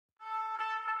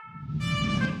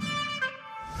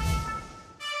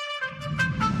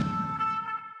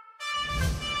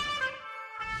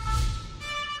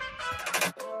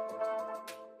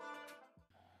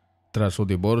Tras su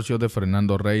divorcio de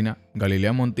Fernando Reina,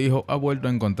 Galilea Montijo ha vuelto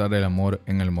a encontrar el amor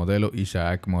en el modelo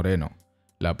Isaac Moreno.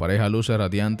 La pareja luce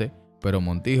radiante, pero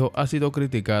Montijo ha sido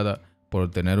criticada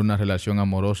por tener una relación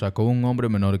amorosa con un hombre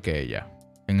menor que ella.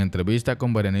 En entrevista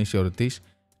con Berenice Ortiz,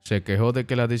 se quejó de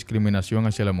que la discriminación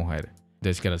hacia la mujer.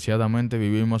 Desgraciadamente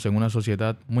vivimos en una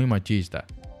sociedad muy machista.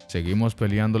 Seguimos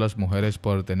peleando las mujeres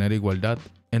por tener igualdad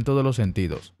en todos los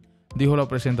sentidos, dijo la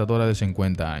presentadora de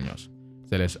 50 años.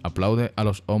 Se les aplaude a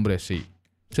los hombres sí,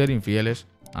 ser infieles,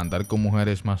 andar con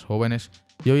mujeres más jóvenes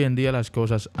y hoy en día las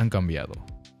cosas han cambiado.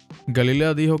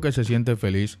 Galilea dijo que se siente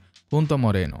feliz junto a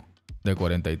Moreno, de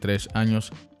 43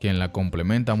 años, quien la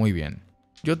complementa muy bien.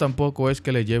 Yo tampoco es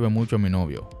que le lleve mucho a mi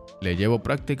novio, le llevo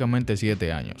prácticamente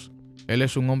 7 años. Él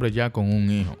es un hombre ya con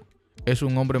un hijo, es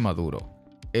un hombre maduro,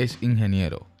 es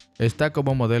ingeniero, está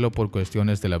como modelo por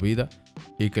cuestiones de la vida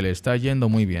y que le está yendo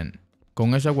muy bien.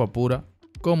 Con esa guapura,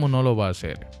 ¿cómo no lo va a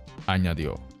hacer?,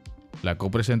 añadió. La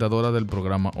copresentadora del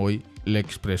programa Hoy le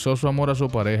expresó su amor a su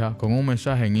pareja con un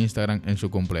mensaje en Instagram en su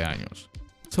cumpleaños.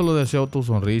 Solo deseo tu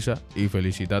sonrisa y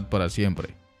felicidad para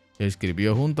siempre,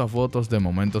 escribió junto a fotos de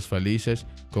momentos felices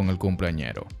con el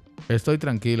cumpleañero. Estoy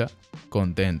tranquila,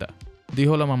 contenta,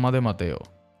 dijo la mamá de Mateo,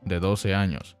 de 12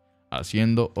 años,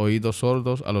 haciendo oídos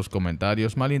sordos a los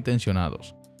comentarios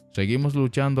malintencionados. Seguimos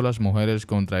luchando las mujeres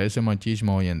contra ese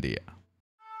machismo hoy en día.